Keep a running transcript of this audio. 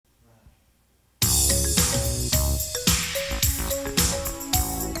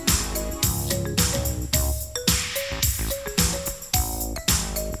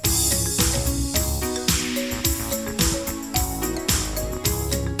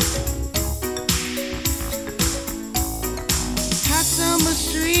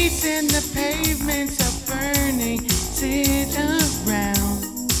streets and the pavements are burning. Sit around,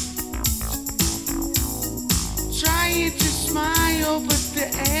 trying to smile, but the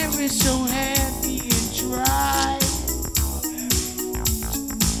air is so heavy and dry.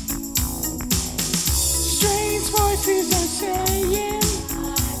 Strange voices are saying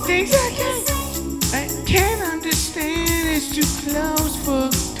things I can't understand. It's too close for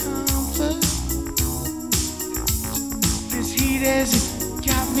comfort. This heat has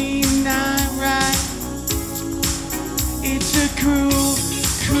got me not right. It's a cruel,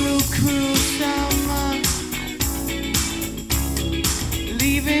 cruel, cruel summer,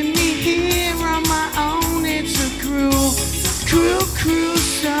 leaving me here on my own. It's a cruel, cruel, cruel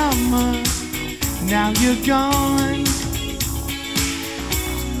summer. Now you're gone.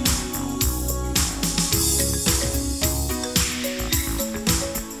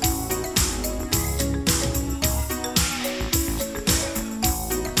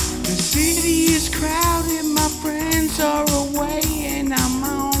 The city is crowded, my friends are away, and I'm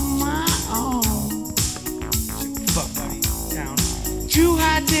on my own. Fuck, buddy, down. Too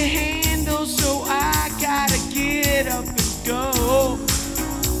hot to handle, so I gotta get up and go.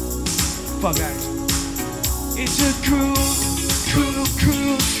 Fuck out. It's a cruel, cruel,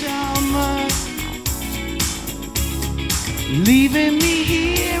 cruel summer, leaving me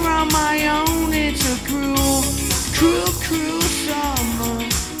here on my own. It's a cruel, cruel, cruel summer.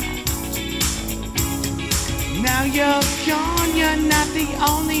 Now you're gone, you're not the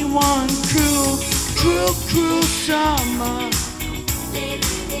only one. Cruel, cruel, cruel summer,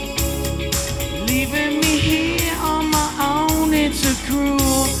 leaving me here on my own. It's a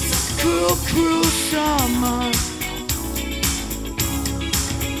cruel, cruel, cruel summer.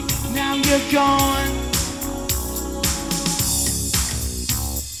 Now you're gone.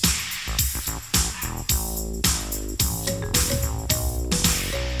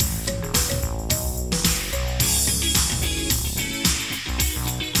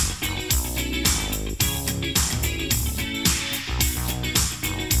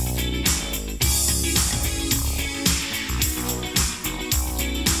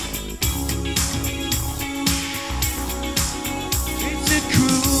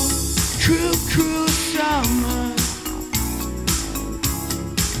 Cruel, cruel summer,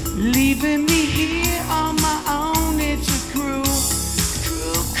 leaving me here on my own. It's a cruel,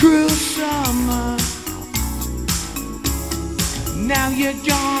 cruel, cruel summer. Now you're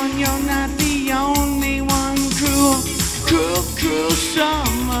gone, you're not the only one. Cruel, cruel, cruel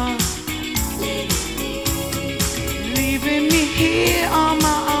summer, leaving me here on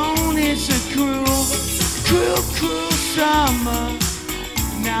my own. It's a cruel, cruel, cruel summer.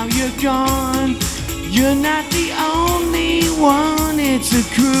 Now you're gone, you're not the only one. It's a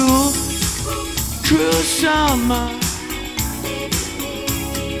cruel, cruel summer.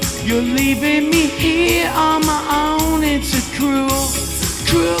 You're leaving me here on my own. It's a cruel,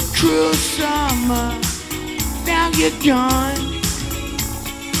 cruel, cruel summer. Now you're gone.